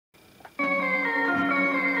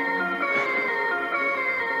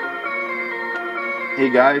Hey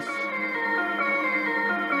guys,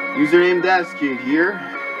 username DazKid here.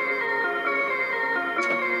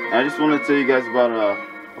 I just want to tell you guys about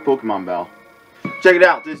a Pokemon battle. Check it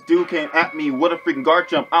out, this dude came at me with a freaking guard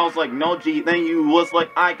jump. I was like, no G. Then he was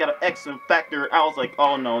like, I got an X factor. I was like,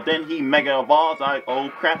 oh no. Then he mega evolves. I like, oh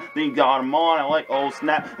crap. Then he got him on. I like, oh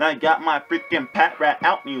snap. Then I got my freaking Pat Rat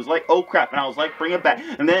out and he was like, oh crap. And I was like, bring it back.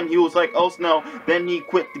 And then he was like, oh snow. Then he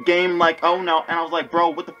quit the game like, oh no. And I was like, bro,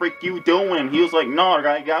 what the freak you doing? He was like, no,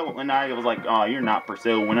 I got. And I was like, oh, you're not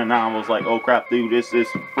pursuing. And I was like, oh crap, dude, this is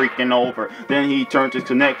freaking over. Then he turned his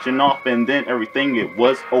connection off and then everything, it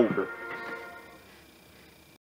was over.